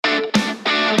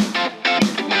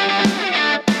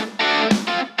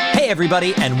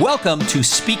everybody, and welcome to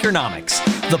Speakernomics,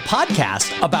 the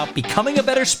podcast about becoming a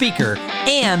better speaker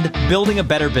and building a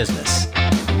better business.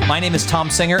 My name is Tom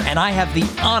Singer, and I have the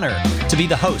honor to be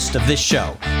the host of this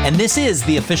show. And this is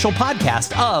the official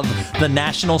podcast of the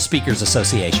National Speakers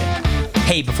Association.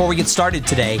 Hey, before we get started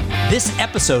today, this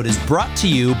episode is brought to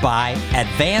you by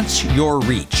Advance Your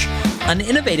Reach, an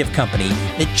innovative company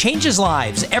that changes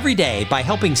lives every day by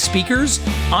helping speakers,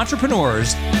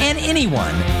 entrepreneurs, and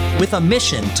anyone with a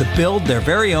mission to build their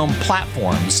very own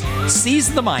platforms,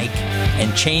 seize the mic,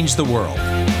 and change the world.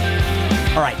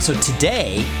 All right, so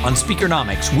today on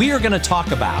Speakernomics, we are going to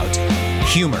talk about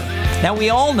humor. Now,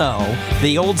 we all know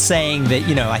the old saying that,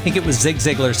 I think it was Zig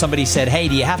Ziglar, somebody said, hey,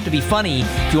 do you have to be funny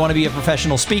if you want to be a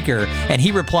professional speaker? And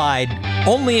he replied,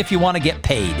 only if you want to get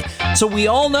paid. So we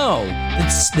all know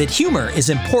that humor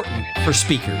is important for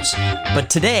speakers. But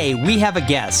today, we have a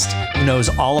guest who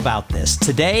knows all about this.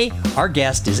 Today, our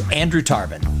guest is Andrew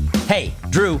Tarvin. Hey,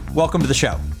 Drew, welcome to the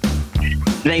show.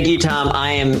 Thank you, Tom.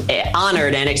 I am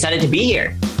honored and excited to be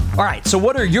here. All right, so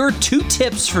what are your 2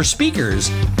 tips for speakers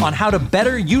on how to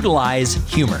better utilize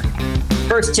humor?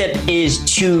 First tip is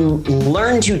to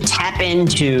learn to tap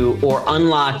into or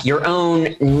unlock your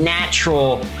own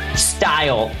natural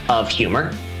style of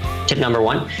humor. Tip number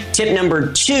 1. Tip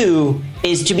number 2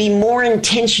 is to be more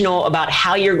intentional about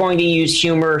how you're going to use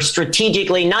humor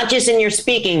strategically, not just in your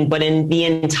speaking, but in the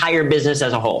entire business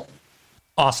as a whole.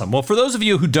 Awesome. Well, for those of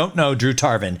you who don't know Drew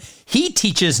Tarvin, he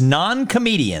teaches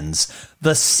non-comedians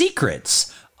the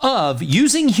secrets of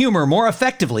using humor more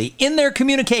effectively in their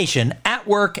communication at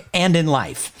work and in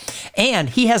life. And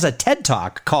he has a TED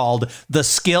Talk called The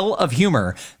Skill of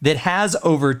Humor that has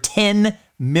over 10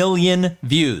 million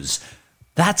views.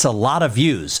 That's a lot of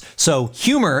views. So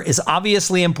humor is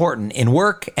obviously important in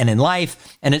work and in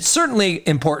life, and it's certainly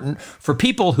important for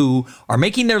people who are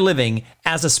making their living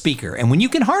as a speaker. And when you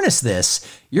can harness this,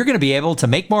 you're going to be able to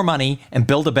make more money and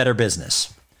build a better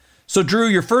business. So Drew,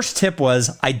 your first tip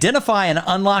was identify and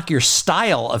unlock your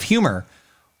style of humor.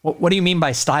 What do you mean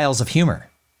by styles of humor?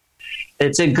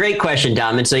 It's a great question,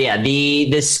 Tom. And so,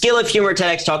 the Skill of Humor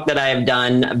TEDx talk that I have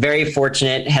done, very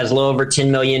fortunate, has a little over 10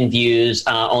 million views,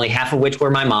 only half of which were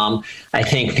my mom. I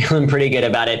think feeling pretty good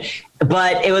about it.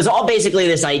 But it was all basically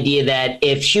this idea that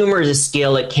if humor is a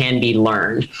skill, it can be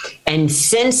learned. And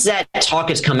since that talk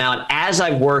has come out, as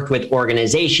I've worked with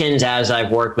organizations, as I've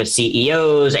worked with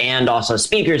CEOs and also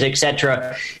speakers, et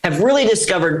cetera, have really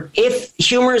discovered if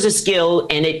humor is a skill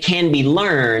and it can be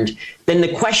learned, then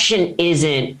the question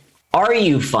isn't, are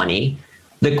you funny?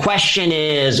 The question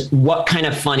is, what kind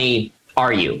of funny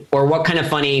are you? Or what kind of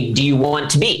funny do you want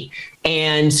to be?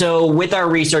 And so with our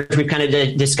research, we've kind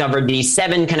of discovered these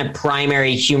 7 kind of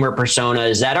primary humor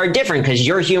personas that are different because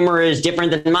your humor is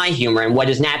different than my humor. And what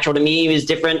is natural to me is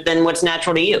different than what's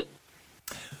natural to you.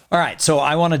 All right. So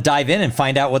I want to dive in and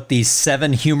find out what these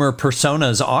 7 humor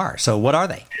personas are. So what are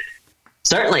they?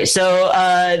 Certainly. So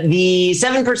the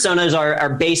 7 personas are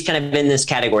based kind of in this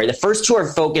category. The first 2 are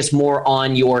focused more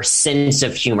on your sense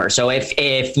of humor. So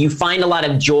if you find a lot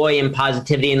of joy and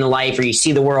positivity in life, or you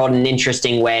see the world in an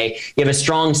interesting way, you have a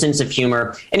strong sense of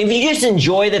humor. And if you just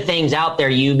enjoy the things out there,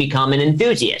 you become an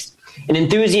enthusiast. An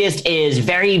enthusiast is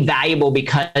very valuable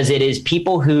because it is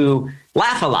people who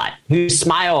laugh a lot, who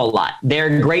smile a lot.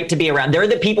 They're great to be around. They're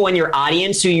the people in your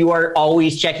audience who you are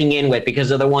always checking in with because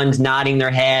they're the ones nodding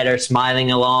their head or smiling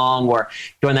along or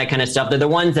doing that kind of stuff. They're the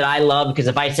ones that I love because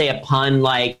if I say a pun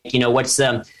like, what's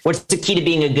the key to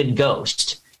being a good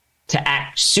ghost? To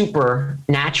act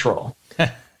supernatural.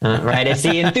 Right? It's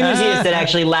the enthusiasts that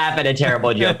actually laugh at a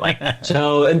terrible joke like that.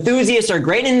 So enthusiasts are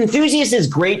great, and enthusiasts is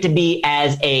great to be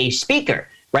as a speaker.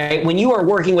 Right? When you are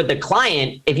working with a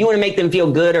client, if you want to make them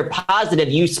feel good or positive,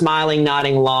 you smiling,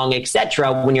 nodding along,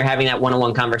 etc. when you're having that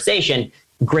one-on-one conversation,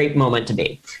 great moment to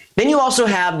be. Then you also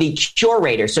have the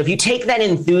curator. So if you take that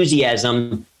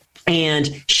enthusiasm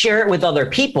and share it with other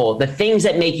people, the things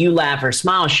that make you laugh or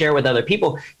smile, share with other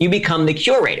people, you become the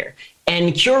curator.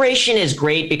 And curation is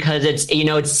great because it's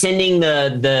sending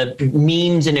the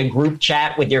memes in a group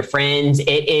chat with your friends.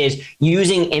 It is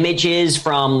using images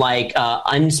from like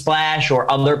Unsplash or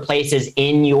other places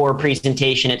in your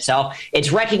presentation itself.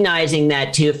 It's recognizing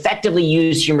that to effectively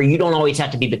use humor, you don't always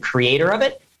have to be the creator of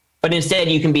it, but instead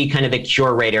you can be kind of the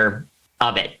curator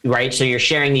of it, right? So you're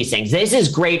sharing these things. This is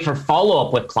great for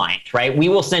follow-up with clients, right? We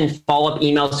will send follow-up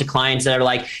emails to clients that are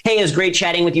like, hey, it was great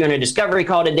chatting with you on a discovery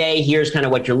call today. Here's kind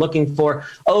of what you're looking for.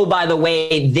 Oh, by the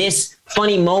way, this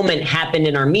funny moment happened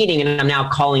in our meeting and I'm now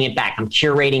calling it back. I'm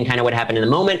curating kind of what happened in the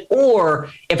moment.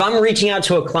 Or if I'm reaching out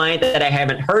to a client that I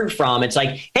haven't heard from, it's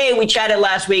like, hey, we chatted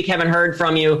last week, haven't heard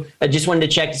from you. I just wanted to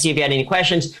check to see if you had any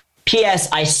questions. P.S.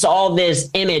 I saw this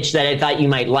image that I thought you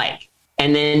might like.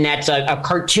 And then that's a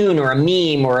cartoon or a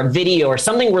meme or a video or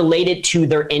something related to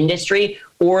their industry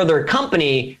or their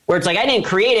company, where it's like, I didn't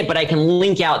create it, but I can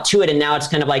link out to it. And now it's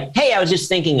kind of like, hey, I was just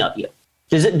thinking of you.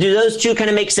 Do those two kind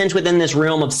of make sense within this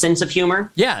realm of sense of humor?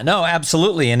 Yeah, no,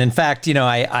 absolutely. And in fact,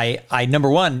 I number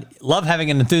one, love having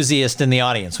an enthusiast in the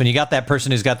audience when you got that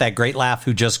person who's got that great laugh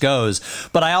who just goes.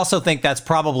 But I also think that's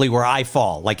probably where I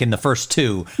fall. Like in the first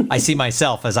two, I see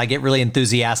myself as I get really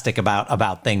enthusiastic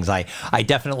about things. I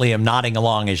definitely am nodding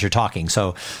along as you're talking.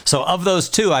 So of those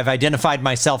two, I've identified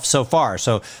myself so far.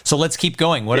 So let's keep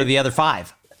going. What are the other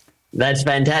five? That's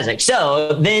fantastic.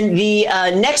 So then the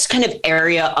next kind of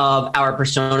area of our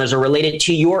personas are related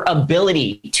to your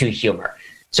ability to humor.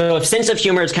 So if sense of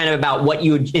humor is kind of about what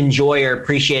you enjoy or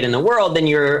appreciate in the world, then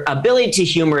your ability to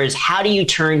humor is how do you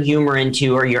turn humor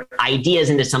into, or your ideas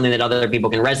into, something that other people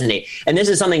can resonate. And this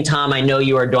is something, Tom, I know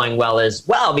you are doing well as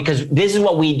well, because this is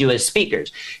what we do as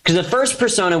speakers. Because the first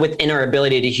persona within our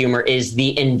ability to humor is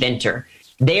the inventor.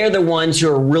 They are the ones who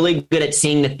are really good at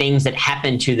seeing the things that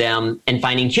happen to them and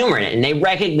finding humor in it. And they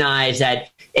recognize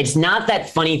that it's not that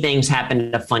funny things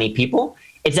happen to funny people.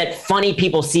 It's that funny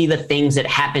people see the things that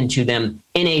happen to them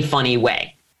in a funny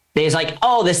way. They're like,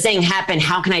 oh, this thing happened.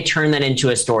 How can I turn that into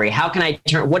a story?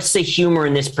 What's the humor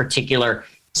in this particular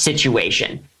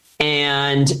situation?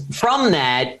 And from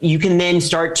that, you can then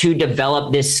start to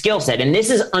develop this skill set. And this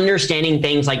is understanding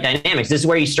things like dynamics. This is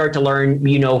where you start to learn,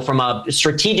 from a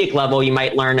strategic level, you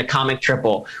might learn a comic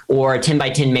triple or a 10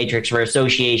 by 10 matrix for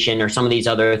association or some of these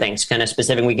other things, kind of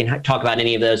specific. We can talk about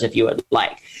any of those if you would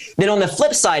like. Then on the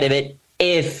flip side of it,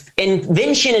 if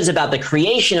invention is about the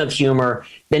creation of humor,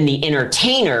 then the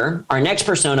entertainer, our next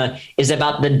persona, is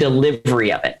about the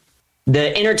delivery of it.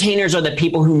 The entertainers are the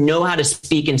people who know how to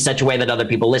speak in such a way that other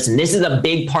people listen. This is a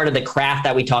big part of the craft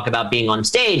that we talk about being on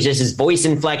stage. This is voice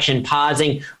inflection,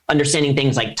 pausing, understanding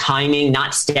things like timing,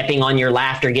 not stepping on your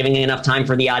laughter, giving enough time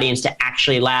for the audience to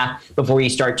actually laugh before you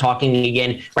start talking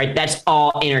again, right? That's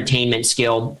all entertainment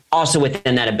skill, also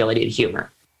within that ability to humor.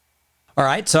 All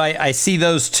right, so I see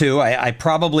those two. I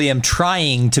probably am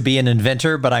trying to be an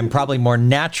inventor, but I'm probably more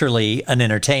naturally an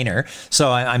entertainer.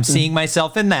 So I'm seeing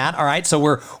myself in that. All right, so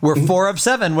we're 4 of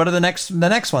 7. What are the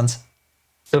next ones?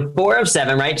 So 4 of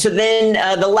 7, right? So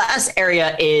then the last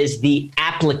area is the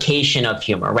application of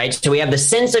humor, right? So we have the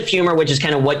sense of humor, which is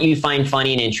kind of what you find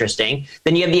funny and interesting.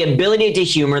 Then you have the ability to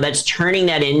humor, that's turning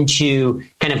that into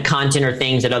kind of content or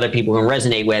things that other people can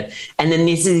resonate with. And then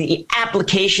this is the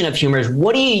application of humor, is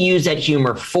what do you use that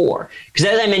humor for? Because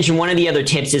as I mentioned, one of the other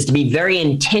tips is to be very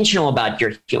intentional about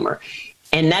your humor.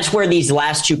 And that's where these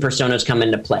last two personas come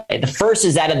into play. The first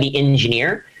is that of the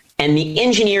engineer. And the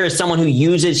engineer is someone who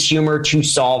uses humor to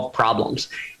solve problems.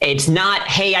 It's not,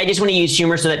 hey, I just want to use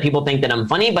humor so that people think that I'm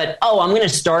funny, but, I'm going to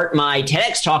start my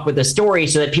TEDx talk with a story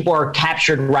so that people are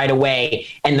captured right away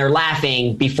and they're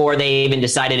laughing before they even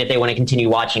decided if they want to continue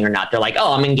watching or not. They're like,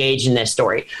 I'm engaged in this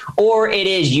story. Or it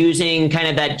is using kind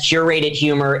of that curated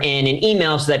humor in an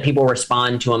email so that people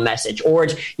respond to a message. Or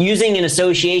it's using an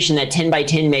association, that 10 by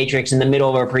 10 matrix in the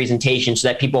middle of a presentation so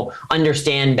that people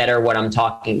understand better what I'm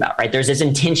talking about, right? There's this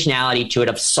intentionality to it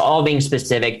of solving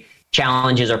specific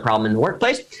challenges or problem in the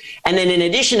workplace. And then in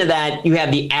addition to that, you have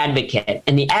the advocate.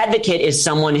 And the advocate is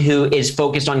someone who is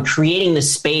focused on creating the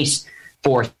space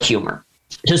for humor.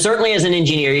 So certainly as an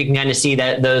engineer, you can kind of see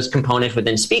that those components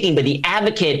within speaking, but the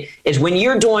advocate is when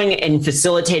you're doing and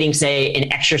facilitating, say,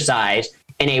 an exercise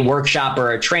in a workshop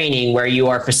or a training where you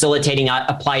are facilitating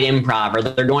applied improv, or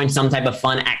they're doing some type of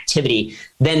fun activity,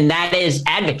 then that is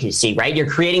advocacy, right? You're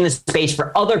creating the space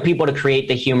for other people to create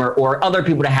the humor or other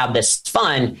people to have this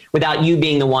fun without you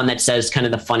being the one that says kind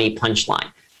of the funny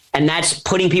punchline. And that's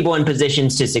putting people in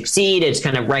positions to succeed. It's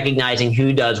kind of recognizing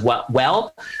who does what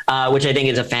well, which I think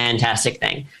is a fantastic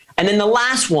thing. And then the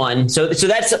last one, so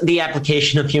that's the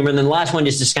application of humor. And then the last one,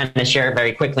 just to kind of share it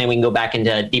very quickly, and we can go back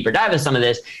into a deeper dive of some of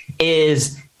this,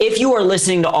 is if you are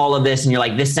listening to all of this and you're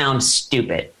like, this sounds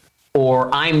stupid,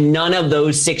 or I'm none of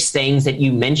those 6 things that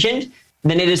you mentioned,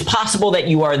 then it is possible that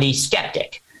you are the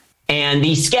skeptic. And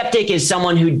the skeptic is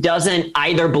someone who doesn't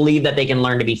either believe that they can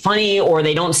learn to be funny, or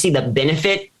they don't see the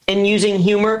benefit in using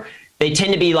humor. They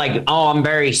tend to be like, I'm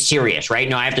very serious, right?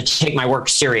 No, I have to take my work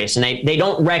serious. And they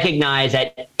don't recognize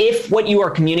that if what you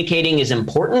are communicating is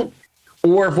important,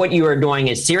 or if what you are doing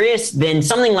is serious, then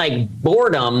something like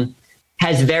boredom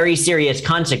has very serious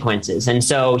consequences. And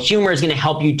so humor is going to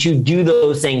help you to do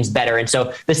those things better. And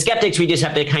so the skeptics, we just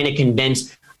have to kind of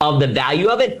convince of the value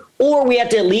of it, or we have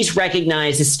to at least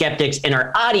recognize the skeptics in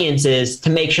our audiences to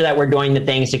make sure that we're doing the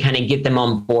things to kind of get them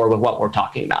on board with what we're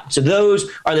talking about. So those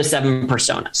are the 7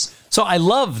 personas. So I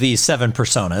love these 7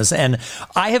 personas, and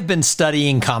I have been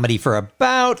studying comedy for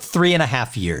about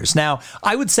 3.5 years. Now,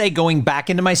 I would say going back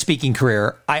into my speaking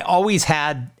career, I always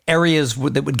had areas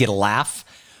that would get a laugh,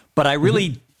 but I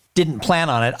really didn't plan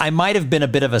on it. I might have been a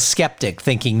bit of a skeptic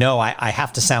thinking, no, I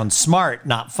have to sound smart,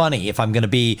 not funny, if I'm going to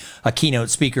be a keynote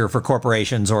speaker for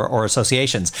corporations or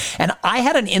associations. And I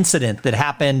had an incident that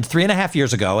happened 3.5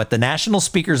 years ago at the National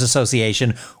Speakers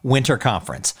Association Winter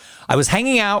Conference. I was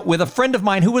hanging out with a friend of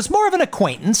mine who was more of an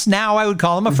acquaintance. Now I would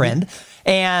call him a friend.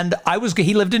 And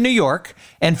he lived in New York.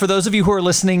 And for those of you who are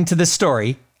listening to this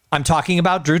story, I'm talking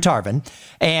about Drew Tarvin,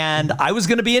 and I was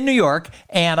going to be in New York,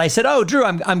 and I said, "Oh, Drew,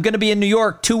 I'm going to be in New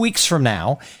York 2 weeks from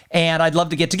now, and I'd love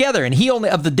to get together." And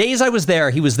of the days I was there,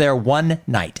 he was there one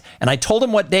night, and I told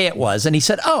him what day it was, and he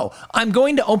said, "Oh, I'm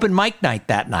going to open mic night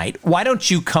that night. Why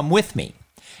don't you come with me?"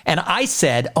 And I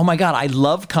said, "Oh my God, I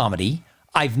love comedy.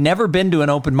 I've never been to an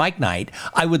open mic night.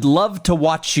 I would love to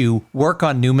watch you work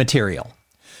on new material."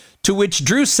 To which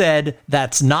Drew said,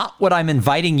 "That's not what I'm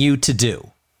inviting you to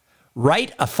do.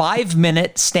 Write a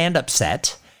 5-minute stand-up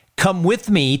set, come with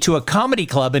me to a comedy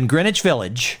club in Greenwich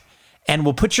Village, and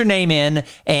we'll put your name in,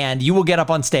 and you will get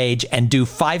up on stage and do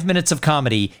 5 minutes of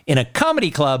comedy in a comedy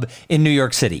club in New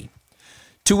York City."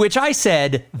 To which I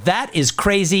said, "That is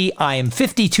crazy. I am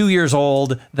 52 years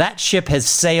old. That ship has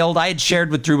sailed." I had shared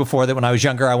with Drew before that when I was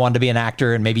younger, I wanted to be an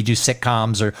actor and maybe do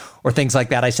sitcoms or things like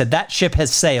that. I said, "That ship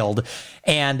has sailed."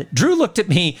 And Drew looked at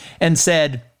me and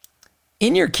said,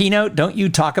 "In your keynote, don't you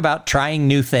talk about trying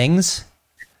new things?"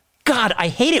 God, I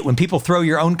hate it when people throw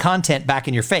your own content back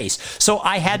in your face. So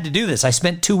I had to do this. I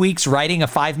spent 2 weeks writing a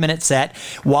 5-minute set.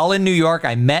 While in New York,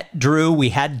 I met Drew. We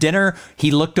had dinner.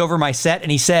 He looked over my set and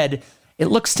he said,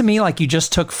 "It looks to me like you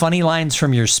just took funny lines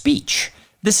from your speech.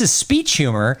 This is speech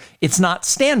humor. It's not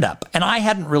stand-up." And I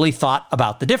hadn't really thought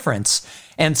about the difference.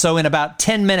 And so in about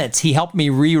 10 minutes, he helped me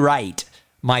rewrite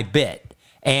my bit.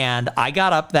 And I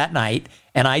got up that night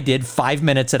and I did 5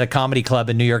 minutes at a comedy club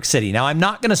in New York City. Now, I'm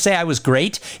not going to say I was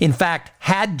great. In fact,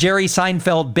 had Jerry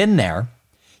Seinfeld been there,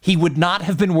 he would not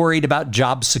have been worried about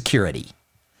job security.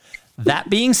 That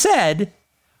being said,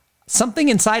 something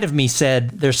inside of me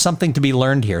said, there's something to be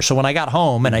learned here. So when I got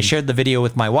home and I shared the video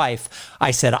with my wife,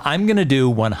 I said, I'm going to do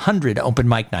 100 open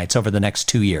mic nights over the next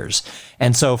 2 years.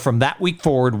 And so from that week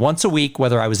forward, once a week,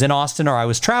 whether I was in Austin or I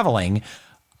was traveling,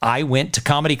 I went to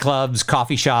comedy clubs,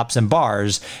 coffee shops, and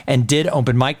bars and did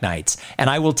open mic nights. And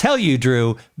I will tell you,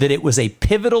 Drew, that it was a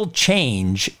pivotal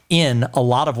change in a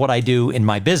lot of what I do in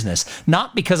my business.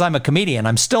 Not because I'm a comedian.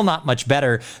 I'm still not much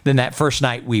better than that first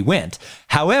night we went.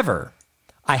 However,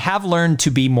 I have learned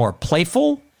to be more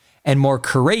playful and more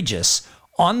courageous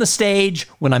on the stage,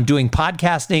 when I'm doing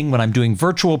podcasting, when I'm doing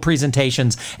virtual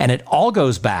presentations, and it all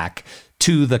goes back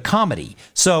to the comedy.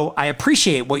 So I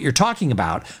appreciate what you're talking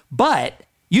about, but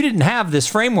you didn't have this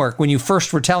framework when you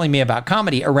first were telling me about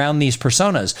comedy around these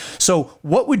personas. So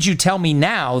what would you tell me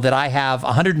now that I have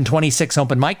 126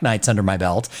 open mic nights under my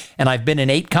belt and I've been in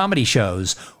 8 comedy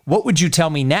shows? What would you tell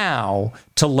me now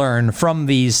to learn from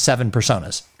these 7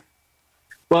 personas?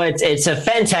 Well, it's a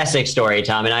fantastic story,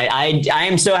 Tom, and I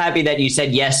am so happy that you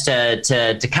said yes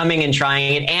to coming and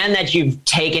trying it, and that you've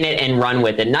taken it and run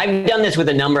with it. And I've done this with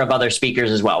a number of other speakers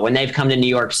as well. When they've come to New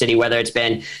York City, whether it's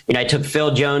been, I took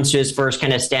Phil Jones to his first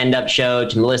kind of stand-up show,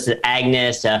 to Melissa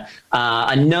Agnes,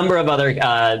 a number of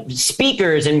other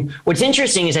speakers. And what's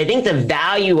interesting is I think the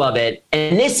value of it,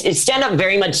 and this stand-up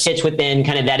very much sits within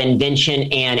kind of that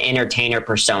invention and entertainer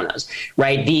personas,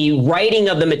 right? The writing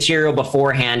of the material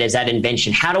beforehand is that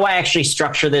invention. How do I actually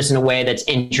structure this in a way that's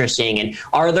interesting? And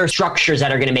are there structures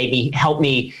that are going to help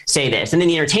me say this? And then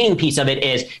the entertaining piece of it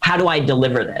is, how do I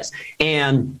deliver this?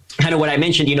 And kind of what I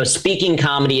mentioned, speaking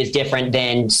comedy is different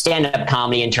than stand-up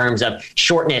comedy in terms of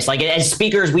shortness. Like, as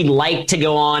speakers, we like to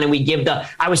go on and we give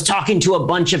I was talking to a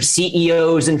bunch of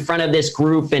CEOs in front of this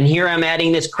group, and here I'm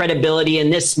adding this credibility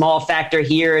and this small factor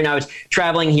here, and I was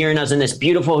traveling here and I was in this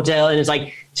beautiful hotel, and it's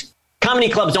like, comedy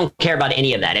clubs don't care about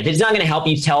any of that. If it's not going to help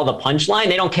you tell the punchline,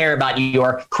 they don't care about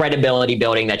your credibility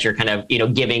building that you're kind of,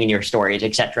 giving in your stories,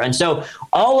 et cetera. And so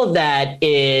all of that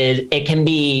it can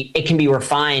be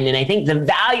refined. And I think the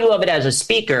value of it as a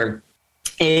speaker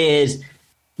is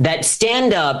that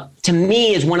stand-up, to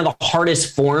me, is one of the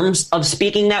hardest forms of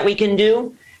speaking that we can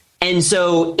do. And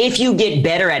so if you get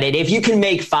better at it, if you can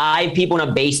make 5 people in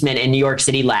a basement in New York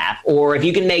City laugh, or if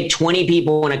you can make 20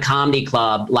 people in a comedy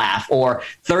club laugh, or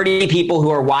 30 people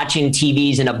who are watching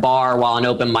TVs in a bar while an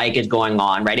open mic is going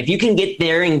on, right? If you can get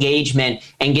their engagement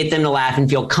and get them to laugh and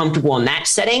feel comfortable in that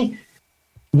setting,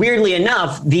 weirdly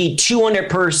enough, the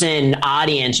 200-person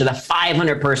audience or the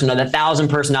 500-person or the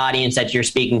 1,000-person audience that you're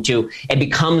speaking to, it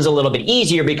becomes a little bit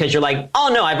easier because you're like,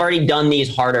 oh, no, I've already done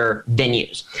these harder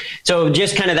venues. So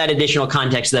just kind of that additional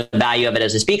context, the value of it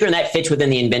as a speaker, and that fits within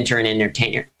the inventor and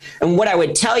entertainer. And what I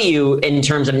would tell you in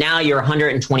terms of now you're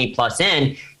 120 plus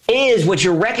in is what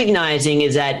you're recognizing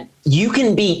is that you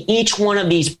can be each one of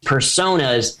these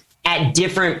personas at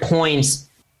different points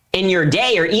in your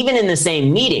day or even in the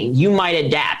same meeting. You might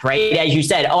adapt, right? As you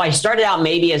said, I started out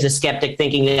maybe as a skeptic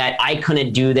thinking that I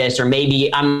couldn't do this, or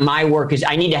maybe my work is,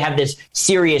 I need to have this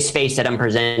serious face that I'm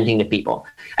presenting to people.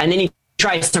 And then you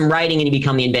try some writing and you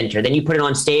become the inventor. Then you put it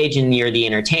on stage and you're the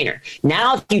entertainer.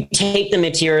 Now, if you take the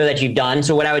material that you've done,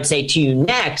 so what I would say to you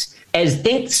next is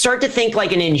start to think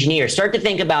like an engineer. Start to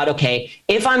think about, okay,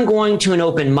 if I'm going to an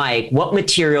open mic, what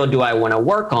material do I want to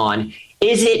work on?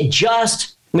 Is it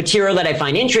just material that I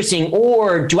find interesting,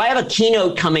 or do I have a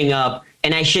keynote coming up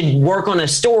and I should work on a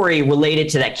story related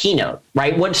to that keynote,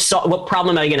 right? What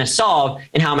problem am I going to solve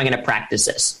and how am I going to practice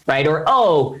this, right? Or,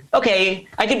 okay,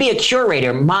 I could be a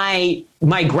curator. My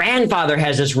grandfather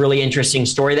has this really interesting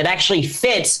story that actually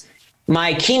fits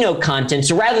my keynote content.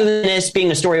 So rather than this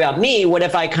being a story about me, what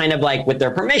if I kind of like, with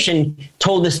their permission,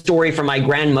 told the story from my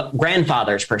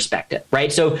grandfather's perspective,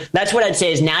 right? So that's what I'd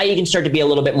say is now you can start to be a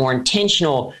little bit more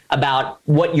intentional about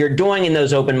what you're doing in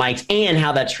those open mics and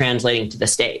how that's translating to the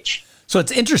stage. So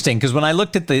it's interesting because when I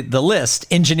looked at the list,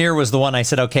 engineer was the one I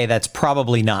said, okay, that's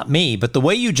probably not me. But the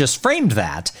way you just framed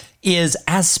that is,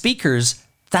 as speakers,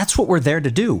 that's what we're there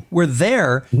to do. We're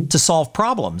there to solve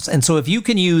problems. And so if you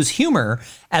can use humor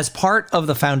as part of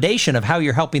the foundation of how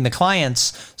you're helping the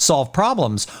clients solve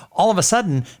problems, all of a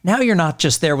sudden, now you're not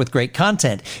just there with great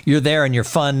content. You're there and you're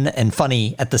fun and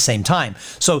funny at the same time.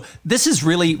 So this is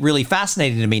really, really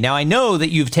fascinating to me. Now, I know that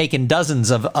you've taken dozens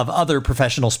of other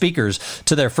professional speakers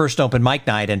to their first open mic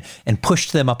night and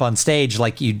pushed them up on stage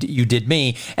like you did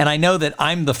me. And I know that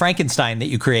I'm the Frankenstein that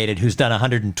you created who's done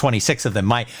 126 of them.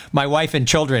 My wife and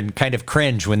children kind of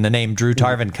cringe when the name Drew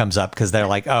Tarvin comes up because they're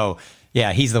like, oh,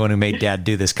 yeah, he's the one who made Dad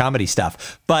do this comedy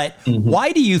stuff. But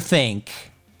why do you think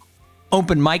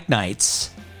open mic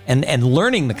nights and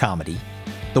learning the comedy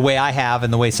the way I have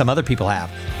and the way some other people have,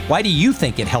 why do you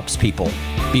think it helps people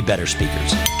be better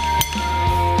speakers?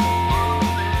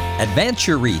 Advance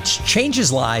Your Reach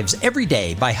changes lives every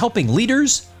day by helping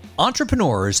leaders,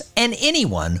 entrepreneurs, and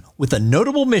anyone with a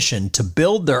notable mission to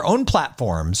build their own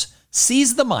platforms,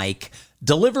 seize the mic,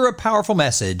 deliver a powerful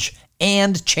message,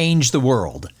 and change the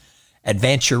world.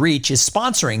 Advance Your Reach is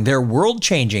sponsoring their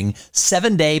world-changing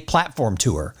 7-day platform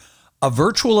tour, a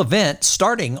virtual event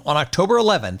starting on October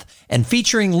 11th and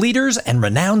featuring leaders and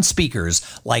renowned speakers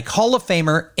like Hall of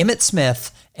Famer Emmitt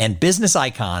Smith and business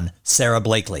icon Sarah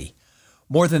Blakely.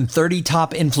 More than 30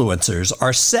 top influencers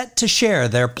are set to share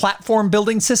their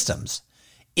platform-building systems.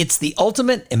 It's the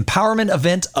ultimate empowerment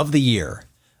event of the year.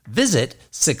 Visit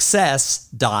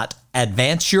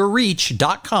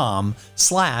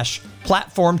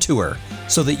success.advanceyourreach.com/platform tour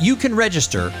so that you can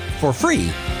register for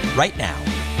free right now.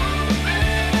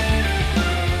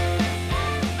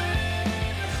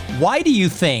 Why do you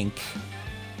think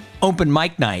open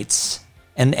mic nights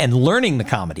and learning the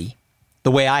comedy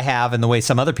the way I have and the way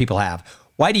some other people have,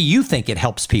 why do you think it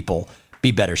helps people be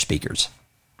better speakers?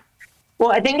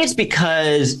 Well, I think it's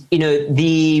because,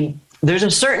 there's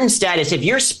a certain status. If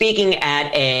you're speaking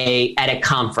at a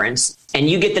conference and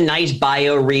you get the nice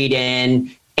bio read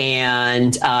in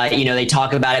and, they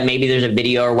talk about it, maybe there's a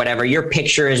video or whatever, your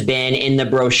picture has been in the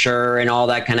brochure and all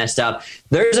that kind of stuff.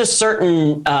 There's a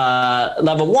certain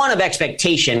level, one, of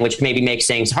expectation, which maybe makes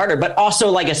things harder, but also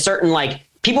like a certain,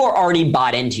 people are already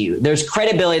bought into you. There's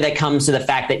credibility that comes to the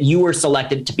fact that you were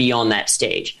selected to be on that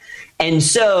stage. And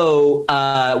so,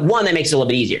 one, that makes it a little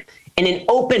bit easier. In an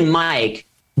open mic,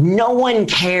 no one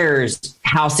cares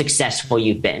how successful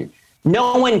you've been.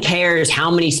 No one cares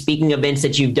how many speaking events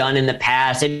that you've done in the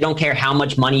past. They don't care how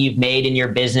much money you've made in your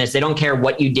business. They don't care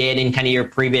what you did in kind of your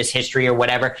previous history or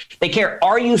whatever. They care,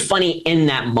 are you funny in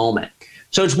that moment?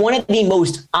 So it's one of the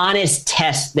most honest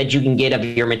tests that you can get of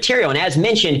your material. And as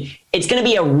mentioned, it's going to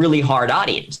be a really hard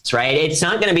audience, right? It's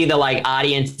not going to be the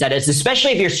audience that is,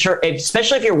 especially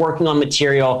if you're working on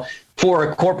material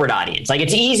for a corporate audience. Like,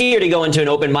 it's easier to go into an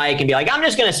open mic and be like, I'm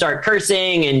just going to start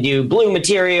cursing and do blue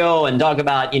material and talk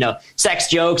about, sex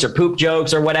jokes or poop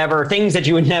jokes or whatever, things that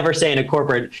you would never say in a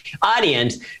corporate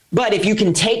audience. But if you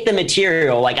can take the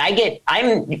material, like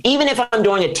even if I'm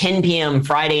doing a 10 p.m.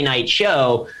 Friday night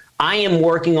show, I am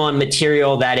working on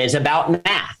material that is about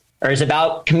math or is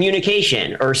about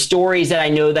communication or stories that I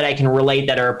know that I can relate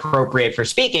that are appropriate for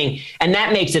speaking. And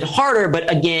that makes it harder.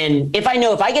 But again, if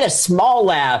I get a small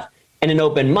laugh in an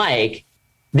open mic,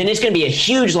 then it's going to be a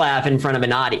huge laugh in front of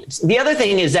an audience. The other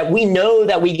thing is that we know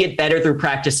that we get better through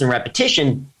practice and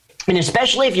repetition. And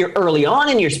especially if you're early on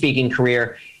in your speaking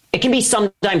career, it can be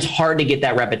sometimes hard to get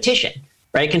that repetition,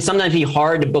 right? It can sometimes be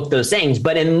hard to book those things.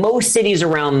 But in most cities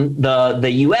around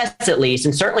the US, at least,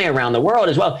 and certainly around the world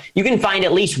as well, you can find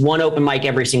at least one open mic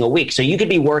every single week. So you could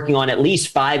be working on at least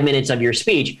 5 minutes of your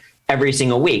speech every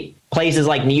single week. Places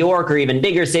like New York or even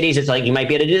bigger cities, it's like you might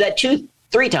be able to do that 2,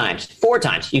 3 times, 4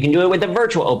 times. You can do it with a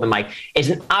virtual open mic. It's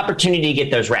an opportunity to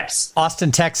get those reps. Austin,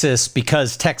 Texas,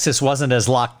 because Texas wasn't as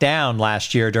locked down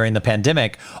last year during the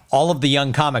pandemic, all of the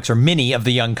young comics, or many of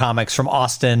the young comics from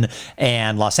Austin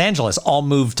and Los Angeles, all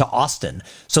moved to Austin.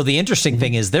 So the interesting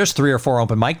thing is there's 3 or 4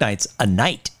 open mic nights a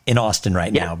night in Austin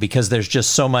right now because there's just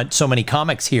so many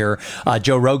comics here.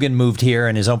 Joe Rogan moved here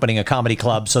and is opening a comedy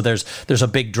club. So there's a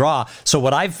big draw. So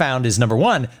what I've found is, number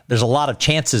one, there's a lot of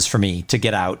chances for me to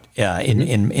get out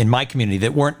in my community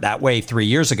that weren't that way 3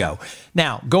 years ago.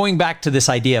 Now, going back to this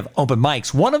idea of open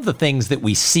mics, one of the things that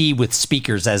we see with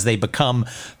speakers as they become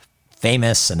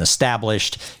famous and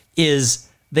established is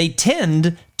they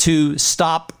tend to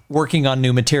stop working on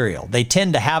new material. They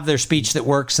tend to have their speech that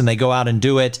works and they go out and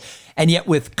do it. And yet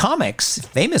with comics,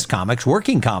 famous comics,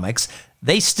 working comics,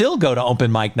 they still go to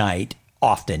open mic night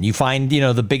often. You find,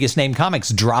 the biggest name comics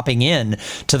dropping in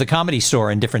to the Comedy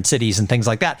Store in different cities and things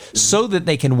like that so that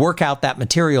they can work out that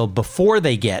material before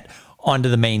they get onto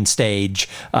the main stage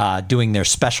doing their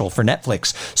special for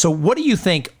Netflix. So what do you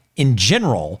think, in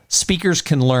general, speakers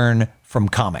can learn from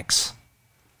comics?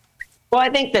 Well, I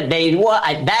think that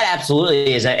that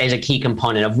absolutely is a key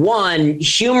component of one.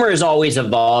 Humor is always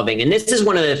evolving. And this is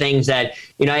one of the things that,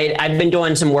 I've been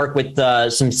doing some work with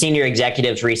some senior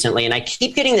executives recently, and I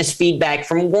keep getting this feedback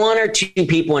from 1 or 2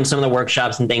 people in some of the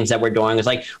workshops and things that we're doing. It's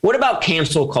like, what about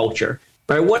cancel culture?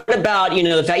 Right? What about,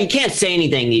 the fact you can't say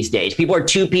anything these days? People are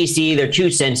too PC, they're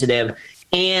too sensitive.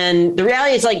 And the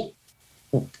reality is, like,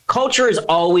 culture is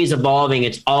always evolving.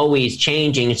 It's always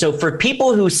changing. So for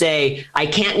people who say, I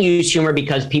can't use humor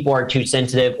because people are too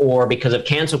sensitive or because of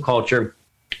cancel culture,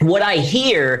 what I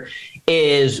hear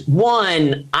is,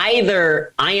 one,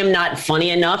 either I am not funny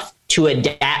enough to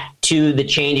adapt to the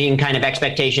changing kind of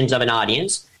expectations of an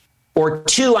audience, or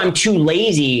 2, I'm too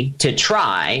lazy to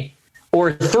try,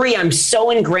 or 3, I'm so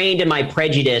ingrained in my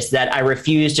prejudice that I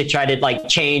refuse to try to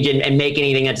change and make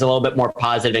anything that's a little bit more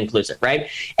positive and inclusive, right?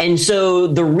 And so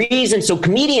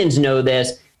comedians know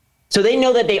this, so they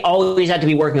know that they always have to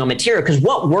be working on material, because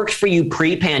what worked for you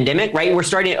pre-pandemic, right? We're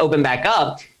starting to open back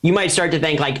up. You might start to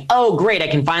think oh, great, I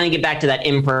can finally get back to that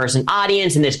in-person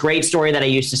audience and this great story that I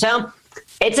used to tell.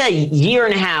 It's a year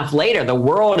and a half later, the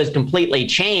world has completely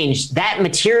changed. That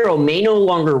material may no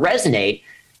longer resonate.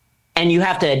 And you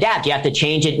have to adapt. You have to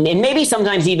change it. And maybe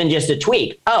sometimes even just a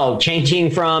tweak.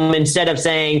 Changing from, instead of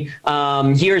saying,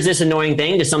 here's this annoying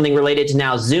thing, to something related to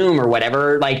now Zoom or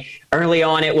whatever. Like early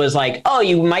on, it was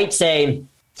you might say,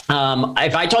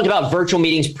 if I talked about virtual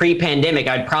meetings pre-pandemic,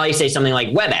 I'd probably say something like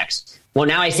WebEx. Well,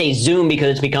 now I say Zoom because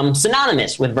it's become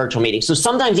synonymous with virtual meetings. So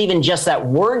sometimes even just that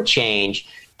word change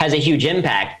has a huge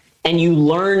impact. And you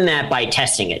learn that by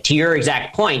testing it. To your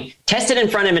exact point, test it in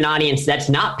front of an audience that's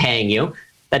not paying you,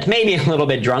 that's maybe a little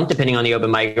bit drunk, depending on the open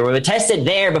mic, or test it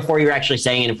there before you're actually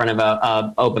saying it in front of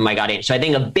a open mic audience. So I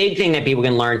think a big thing that people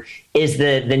can learn is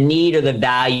the need or the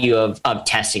value of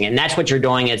testing. And that's what you're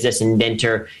doing as this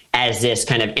inventor, as this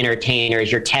kind of entertainer, is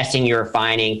you're testing, you're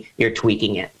refining, you're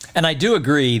tweaking it. And I do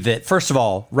agree that, first of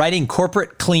all, writing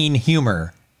corporate clean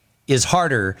humor is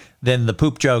harder than the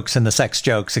poop jokes and the sex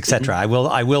jokes, etc. I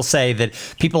will say that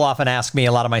people often ask me,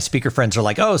 a lot of my speaker friends are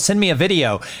like, oh, send me a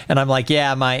video. And I'm like,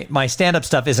 yeah, my stand-up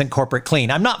stuff isn't corporate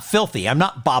clean. I'm not filthy. I'm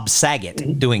not Bob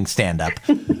Saget doing stand-up.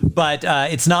 But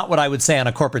it's not what I would say on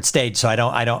a corporate stage, so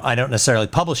I don't necessarily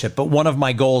publish it. But one of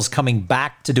my goals coming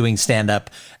back to doing stand-up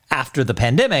after the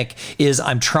pandemic is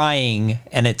I'm trying,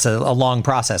 and it's a long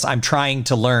process, I'm trying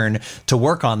to learn to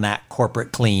work on that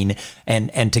corporate clean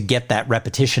and to get that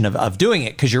repetition of doing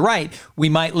it. Because you're right, we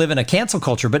might live in a cancel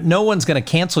culture, but no one's going to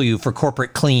cancel you for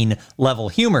corporate clean level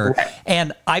humor.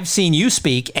 And I've seen you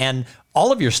speak, and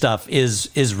all of your stuff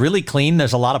is really clean.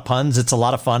 There's a lot of puns. It's a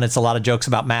lot of fun. It's a lot of jokes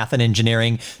about math and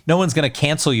engineering. No one's going to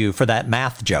cancel you for that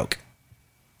math joke.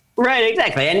 Right,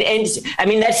 exactly. And I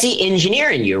mean, that's the engineer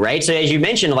in you, right? So as you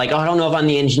mentioned, like, oh, I don't know if I'm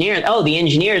the engineer. Oh, the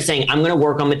engineer is saying, I'm going to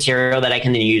work on material that I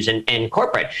can then use in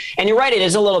corporate. And you're right, it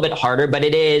is a little bit harder, but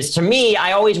it is, to me,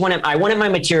 I wanted my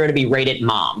material to be rated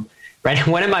mom, right? I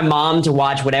wanted my mom to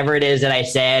watch whatever it is that I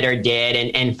said or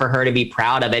did and for her to be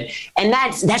proud of it. And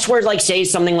that's where, like, say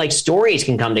something like stories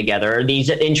can come together, or these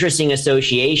interesting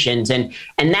associations. And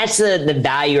that's the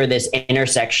value of this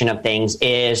intersection of things,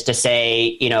 is to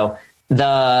say, you know,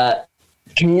 the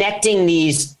connecting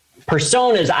these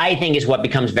personas, I think, is what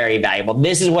becomes very valuable.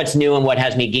 This is what's new, and what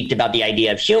has me geeked about the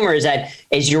idea of humor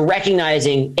is you're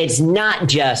recognizing it's not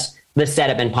just the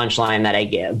setup and punchline that I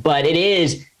give, but it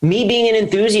is me being an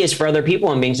enthusiast for other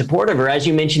people and being supportive, or as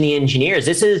you mentioned, the engineers.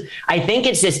 I think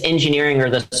it's this engineering or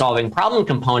the solving problem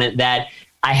component that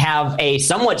I have a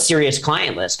somewhat serious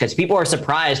client list, because people are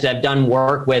surprised that I've done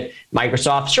work with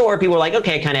Microsoft. Sure, people are like,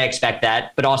 okay, I kind of expect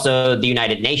that, but also the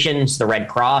United Nations, the Red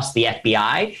Cross, the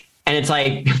FBI. And it's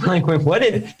like, what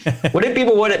did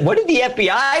the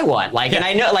FBI want? Like, and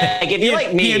I know, like, if you're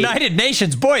like me, the United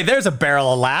Nations, boy, there's a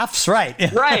barrel of laughs, right?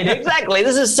 Right, exactly.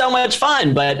 This is so much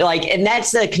fun, but like, and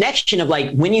that's the connection of,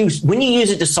 like, when you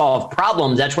use it to solve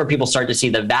problems, that's where people start to see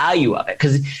the value of it.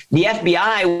 Because the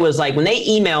FBI was like, when they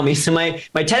email me, so my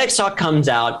TEDx talk comes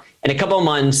out, and a couple of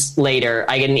months later,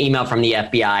 I get an email from the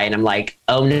FBI, and I'm like,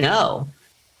 oh no.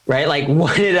 Right? Like,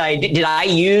 what did I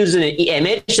use an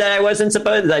image that I wasn't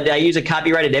supposed to? Did I use a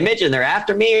copyrighted image and they're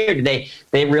after me? Or did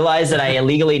they realize that I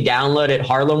illegally downloaded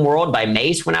Harlem World by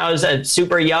Mace when I was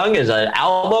super young as an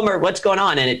album, or what's going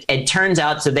on? And it turns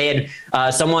out, so they had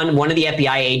one of the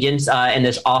FBI agents in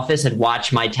this office had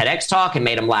watched my TEDx talk and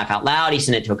made him laugh out loud. He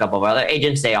sent it to a couple of other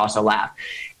agents. They also laughed.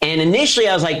 And initially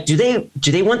I was like, do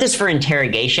they want this for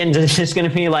interrogation? Is this going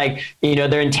to be like, you know,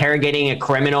 they're interrogating a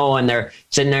criminal and they're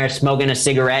sitting there smoking a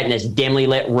cigarette in this dimly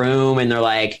lit room, and they're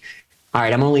like, all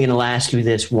right, I'm only going to ask you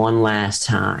this one last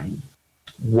time.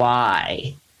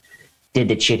 Why did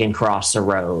the chicken cross the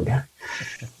road?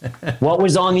 What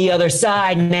was on the other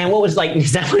side, man? What was, like,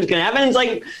 is that what's going to happen? It's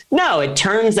like, no, it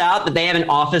turns out that they have an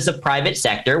office of private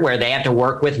sector where they have to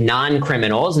work with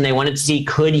non-criminals, and they wanted to see,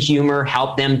 could humor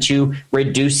help them to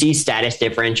reduce these status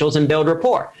differentials and build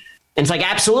rapport? And it's like,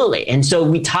 absolutely. And so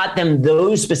we taught them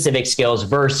those specific skills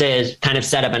versus kind of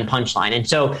setup and punchline. And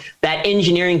so that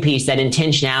engineering piece, that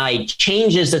intentionality,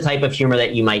 changes the type of humor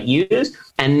that you might use.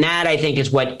 And that, I think,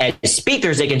 is what, as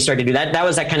speakers, they can start to do. That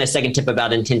was that kind of second tip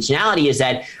about intentionality, is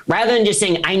that rather than just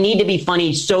saying, I need to be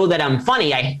funny so that I'm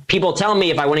funny, people tell me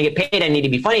if I want to get paid, I need to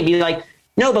be funny. Be like,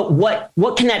 no, but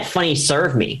what can that funny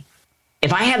serve me?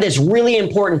 If I have this really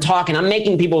important talk and I'm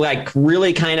making people, like,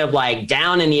 really kind of like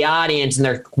down in the audience and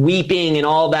they're weeping and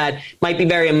all that, might be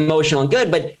very emotional and good,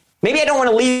 but maybe I don't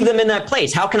want to leave them in that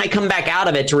place. How can I come back out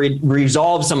of it to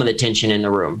resolve some of the tension in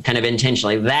the room, kind of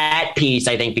intentionally? That piece,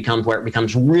 I think, becomes where it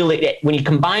becomes really, when you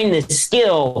combine this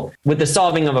skill with the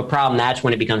solving of a problem, that's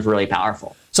when it becomes really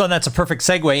powerful. So that's a perfect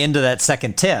segue into that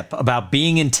second tip about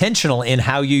being intentional in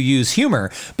how you use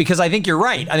humor, because I think you're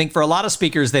right. I think for a lot of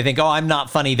speakers, they think, oh, I'm not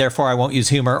funny, therefore I won't use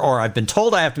humor, or I've been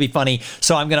told I have to be funny,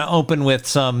 so I'm going to open with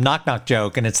some knock-knock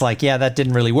joke. And it's like, yeah, that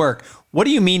didn't really work. What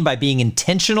do you mean by being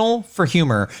intentional for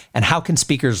humor, and how can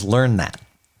speakers learn that?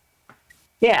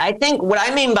 Yeah, I think what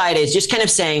I mean by it is just kind of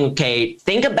saying, okay,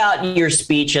 think about your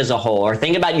speech as a whole, or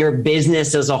think about your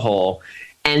business as a whole,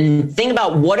 and think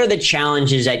about what are the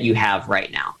challenges that you have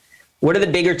right now. What are the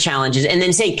bigger challenges? And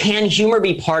then say, can humor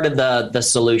be part of the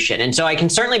solution? And so I can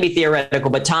certainly be theoretical,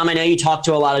 but Tom, I know you talk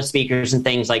to a lot of speakers and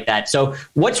things like that. So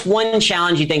what's one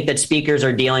challenge you think that speakers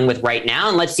are dealing with right now?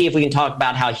 And let's see if we can talk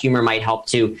about how humor might help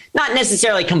to not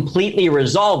necessarily completely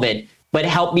resolve it, but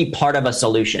help be part of a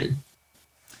solution.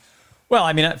 Well,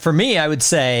 I mean, for me, I would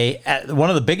say one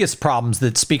of the biggest problems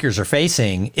that speakers are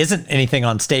facing isn't anything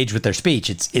on stage with their speech.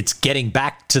 It's getting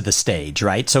back to the stage,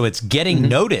 right? So it's getting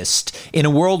noticed in a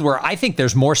world where I think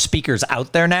there's more speakers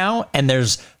out there now, and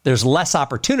there's less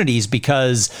opportunities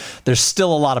because there's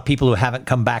still a lot of people who haven't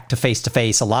come back to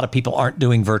face. A lot of people aren't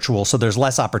doing virtual, so there's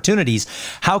less opportunities.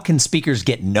 How can speakers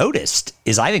get noticed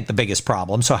is, I think, the biggest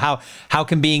problem. So how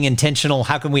can being intentional,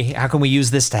 how can we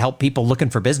use this to help people looking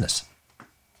for business?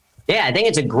 Yeah, I think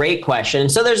it's a great question.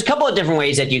 So there's a couple of different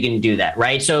ways that you can do that,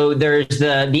 right? So there's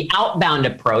the outbound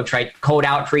approach, right? Cold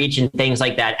outreach and things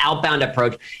like that. Outbound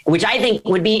approach, which I think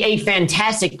would be a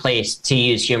fantastic place to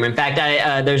use humor. In fact,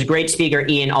 there's a great speaker,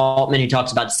 Ian Altman, who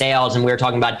talks about sales, and we were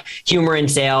talking about humor in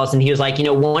sales. And he was like,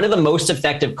 one of the most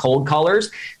effective cold callers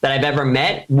that I've ever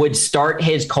met would start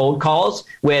his cold calls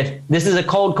with, "This is a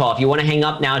cold call. If you want to hang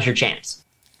up, now's your chance."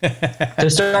 To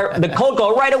start the cold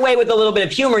call right away with a little bit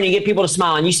of humor, and you get people to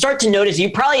smile, and you start to notice,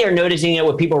 you probably are noticing it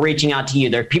with people reaching out to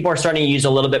you. There, people are starting to use a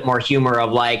little bit more humor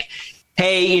of like,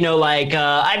 "Hey,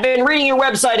 I've been reading your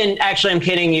website, and actually I'm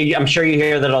kidding you. I'm sure you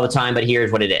hear that all the time, but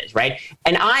here's what it is," right?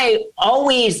 And a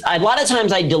lot of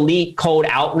times I delete cold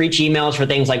outreach emails for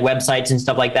things like websites and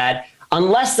stuff like that.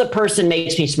 Unless the person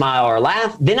makes me smile or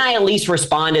laugh, then I at least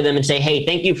respond to them and say, "Hey,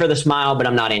 thank you for the smile, but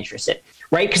I'm not interested."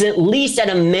 Right? Because at least at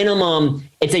a minimum,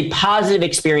 it's a positive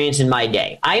experience in my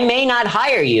day. I may not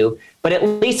hire you, but at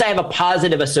least I have a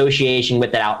positive association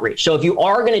with that outreach. So if you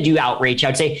are going to do outreach, I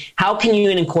would say, how can you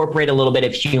incorporate a little bit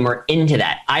of humor into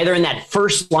that? Either in that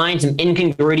first line, some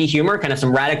incongruity humor, kind of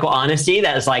some radical honesty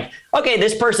that is like, okay,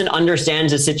 this person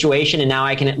understands the situation, and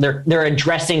now they're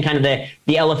addressing kind of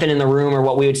the elephant in the room, or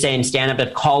what we would say in stand-up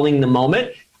of calling the moment.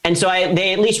 And so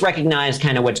they at least recognize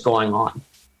kind of what's going on.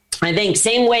 I think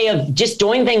same way of just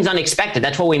doing things unexpected.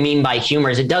 That's what we mean by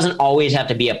humor, is it doesn't always have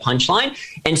to be a punchline.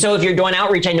 And so if you're doing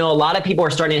outreach, I know a lot of people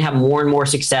are starting to have more and more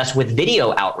success with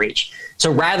video outreach. So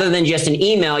rather than just an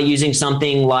email, using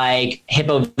something like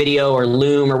Hippo Video or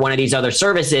Loom or one of these other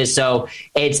services, so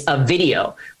it's a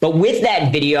video. But with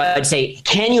that video, I'd say,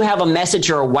 can you have a message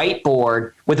or a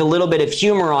whiteboard with a little bit of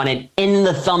humor on it in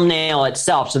the thumbnail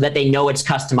itself so that they know it's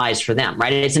customized for them,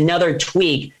 right? And it's another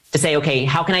tweak to say, okay,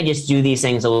 how can I just do these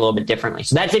things a little bit differently?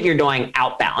 So that's if you're doing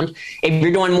outbound. If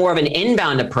you're doing more of an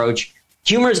inbound approach,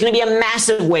 humor is going to be a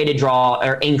massive way to draw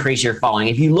or increase your following.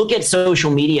 If you look at social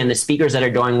media and the speakers that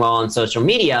are doing well on social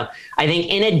media, I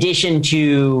think in addition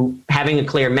to having a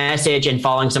clear message and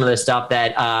following some of the stuff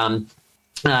that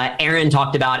Erin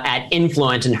talked about at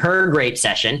Influence in her great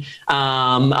session,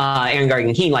 Erin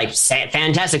Gargan-King, like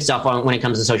fantastic stuff when it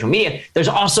comes to social media, there's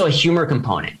also a humor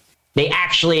component. They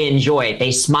actually enjoy it.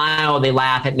 They smile, they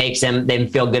laugh. It makes them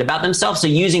feel good about themselves. So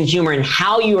using humor in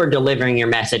how you are delivering your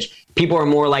message, people are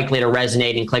more likely to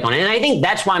resonate and click on it. And I think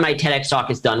that's why my TEDx talk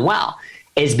has done well,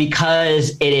 is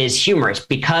because it is humorous,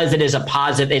 because it is a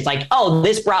positive. It's like, oh,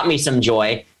 this brought me some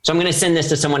joy, so I'm going to send this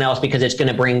to someone else because it's going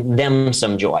to bring them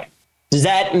some joy. Does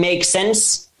that make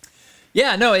sense?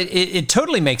 Yeah, no, it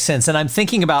totally makes sense. And I'm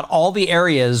thinking about all the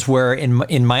areas where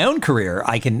in my own career,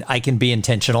 I can be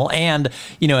intentional. And,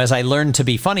 as I learn to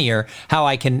be funnier, how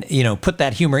I can, put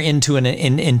that humor into an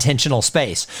intentional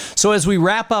space. So as we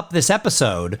wrap up this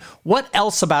episode, what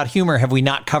else about humor have we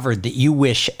not covered that you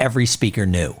wish every speaker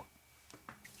knew?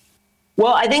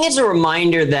 Well, I think it's a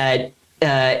reminder that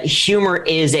humor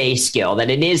is a skill, that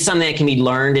it is something that can be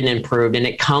learned and improved, and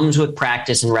it comes with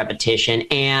practice and repetition.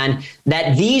 And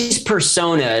that these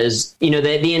personas,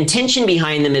 the intention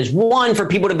behind them is, one, for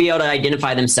people to be able to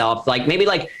identify themselves. Like maybe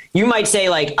like you might say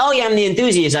like, oh yeah, I'm the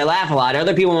enthusiast, I laugh a lot.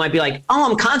 Other people might be like,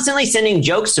 oh, I'm constantly sending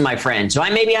jokes to my friends, so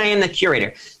maybe I am the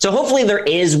curator. So hopefully there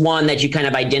is one that you kind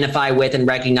of identify with and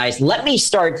recognize. Let me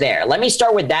start there. Let me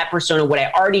start with that persona, what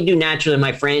I already do naturally with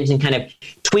my friends, and kind of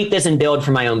tweak this and build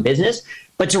for my own business.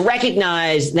 But to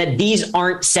recognize that these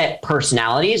aren't set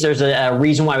personalities, there's a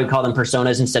reason why we call them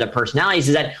personas instead of personalities,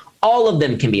 is that all of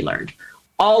them can be learned.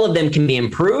 All of them can be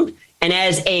improved. And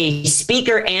as a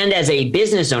speaker and as a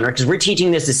business owner, because we're teaching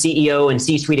this to CEO and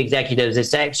C-suite executives,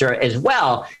 etc., as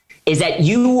well, is that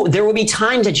there will be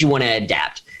times that you want to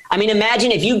adapt. I mean,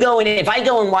 imagine if I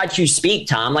go and watch you speak,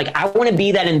 Tom, like I want to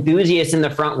be that enthusiast in the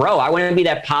front row. I want to be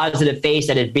that positive face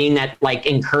that is being that like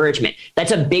encouragement.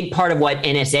 That's a big part of what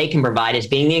NSA can provide, is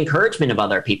being the encouragement of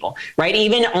other people, right?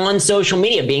 Even on social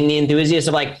media, being the enthusiast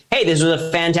of like, hey, this was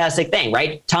a fantastic thing,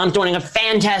 right? Tom's doing a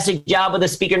fantastic job with the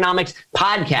Speakernomics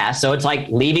podcast. So it's like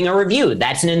leaving a review.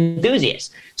 That's an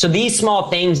enthusiast. So these small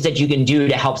things that you can do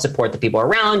to help support the people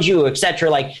around you, et cetera,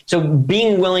 like, so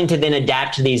being willing to then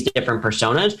adapt to these different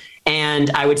personas. And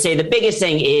I would say the biggest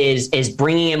thing is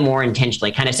bringing it more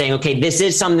intentionally, kind of saying, okay, this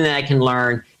is something that I can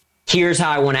learn. Here's how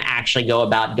I want to actually go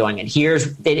about doing it.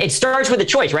 It starts with a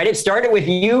choice, right? It started with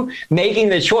you making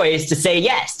the choice to say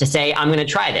yes, to say, I'm going to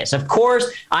try this. Of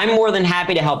course, I'm more than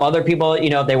happy to help other people,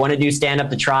 if they want to do stand up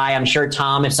to try. I'm sure,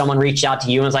 Tom, if someone reached out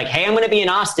to you and was like, hey, I'm going to be in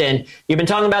Austin, you've been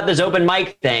talking about this open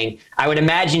mic thing, I would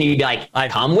imagine you'd be like,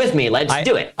 come with me, let's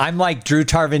do it. I'm like Drew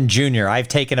Tarvin Jr. I've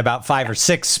taken about 5 or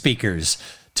 6 speakers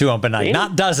to open night,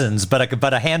 not dozens,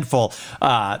 but a handful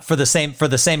for the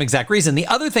same exact reason. The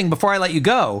other thing, before I let you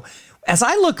go, as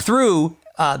I look through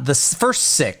the first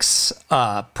 6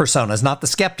 personas, not the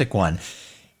skeptic one,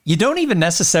 you don't even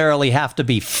necessarily have to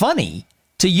be funny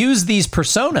to use these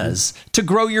personas to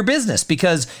grow your business.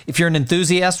 Because if you're an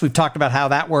enthusiast, we've talked about how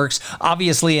that works.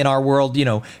 Obviously, in our world,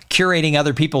 curating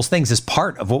other people's things is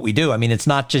part of what we do. I mean, it's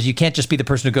not just, you can't just be the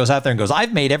person who goes out there and goes,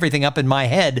 I've made everything up in my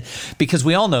head, because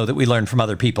we all know that we learn from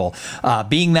other people.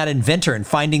 Being that inventor and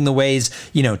finding the ways,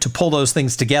 to pull those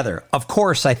things together. Of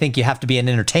course, I think you have to be an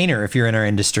entertainer if you're in our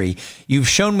industry. You've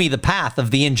shown me the path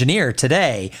of the engineer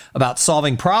today about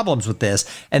solving problems with this.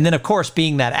 And then, of course,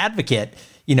 being that advocate,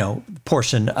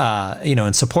 portion,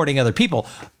 and supporting other people.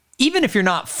 Even if you're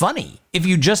not funny, if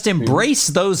you just embrace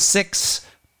those 6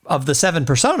 of the 7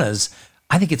 personas,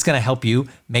 I think it's going to help you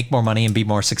make more money and be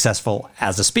more successful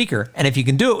as a speaker. And if you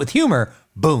can do it with humor,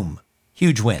 boom,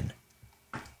 huge win.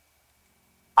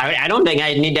 I don't think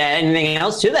I need to add anything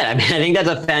else to that. I mean, I think that's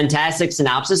a fantastic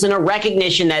synopsis and a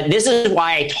recognition that this is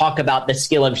why I talk about the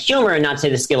skill of humor and not say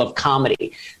the skill of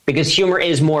comedy, because humor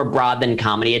is more broad than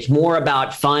comedy. It's more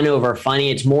about fun over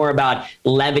funny. It's more about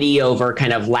levity over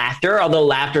kind of laughter, although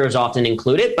laughter is often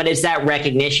included, but it's that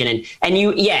recognition. And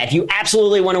if you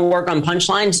absolutely want to work on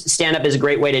punchlines, stand-up is a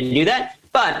great way to do that.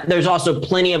 But there's also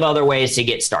plenty of other ways to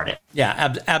get started.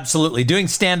 Yeah, absolutely. Doing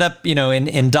stand-up,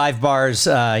 in dive bars,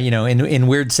 in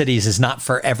weird cities is not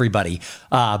for everybody.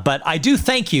 But I do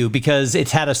thank you, because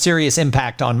it's had a serious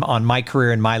impact on my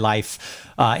career and my life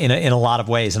in a lot of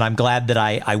ways. And I'm glad that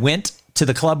I went to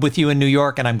the club with you in New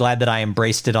York, and I'm glad that I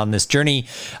embraced it on this journey.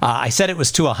 I said it was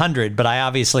to 100, but I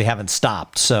obviously haven't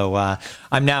stopped. So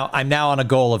I'm now on a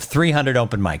goal of 300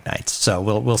 open mic nights. So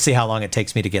we'll see how long it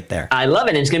takes me to get there. I love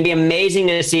it. It's going to be amazing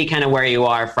to see kind of where you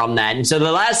are from that. And so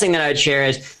the last thing that I would share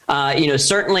is,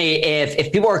 certainly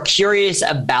if people are curious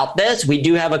about this, we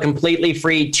do have a completely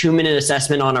free 2-minute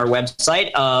assessment on our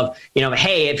website of,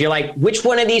 hey, if you're like, which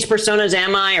one of these personas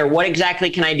am I, or what exactly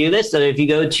can I do this? So if you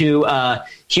go to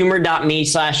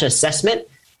humor.me/assessment,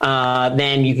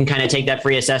 then you can kind of take that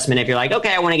free assessment if you're like,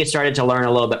 okay, I want to get started to learn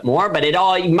a little bit more. But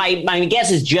my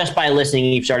guess is just by listening,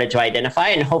 you've started to identify,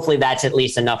 and hopefully that's at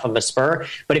least enough of a spur.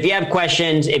 But if you have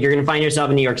questions, if you're going to find yourself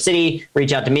in New York City,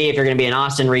 reach out to me. If you're going to be in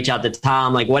Austin, reach out to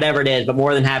Tom, like whatever it is, but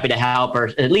more than happy to help, or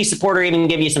at least support, or even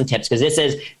give you some tips. Because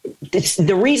it's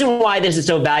the reason why this is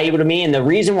so valuable to me, and the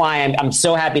reason why I'm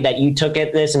so happy that you took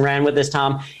this and ran with this,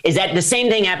 Tom, is that the same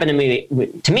thing happened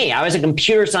to me. I was a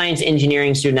computer science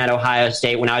engineering student at Ohio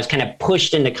State when I was kind of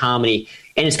pushed into comedy,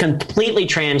 and it's completely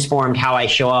transformed how I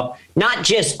show up, not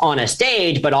just on a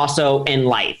stage, but also in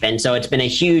life. And so it's been a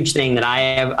huge thing that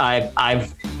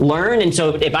I've learned. And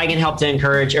so if I can help to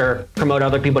encourage or promote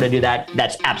other people to do that,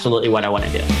 that's absolutely what I want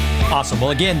to do. Awesome.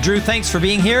 Well, again, Drew, thanks for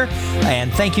being here.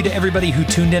 And thank you to everybody who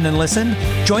tuned in and listened.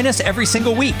 Join us every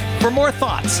single week for more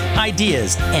thoughts,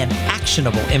 ideas, and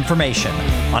actionable information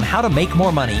on how to make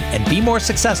more money and be more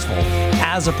successful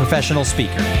as a professional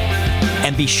speaker.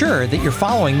 And be sure that you're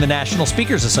following the National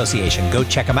Speakers Association. Go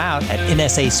check them out at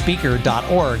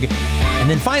nsaspeaker.org. And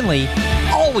then finally,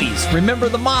 always remember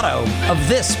the motto of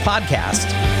this podcast: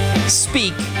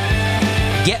 speak,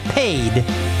 get paid,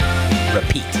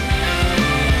 repeat.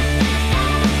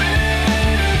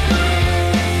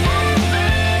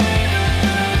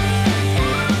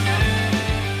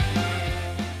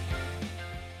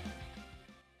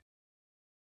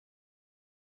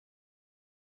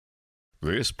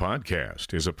 This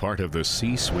podcast is a part of the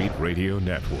C-Suite Radio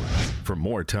Network. For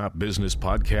more top business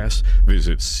podcasts,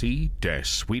 visit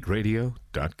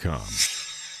c-suiteradio.com.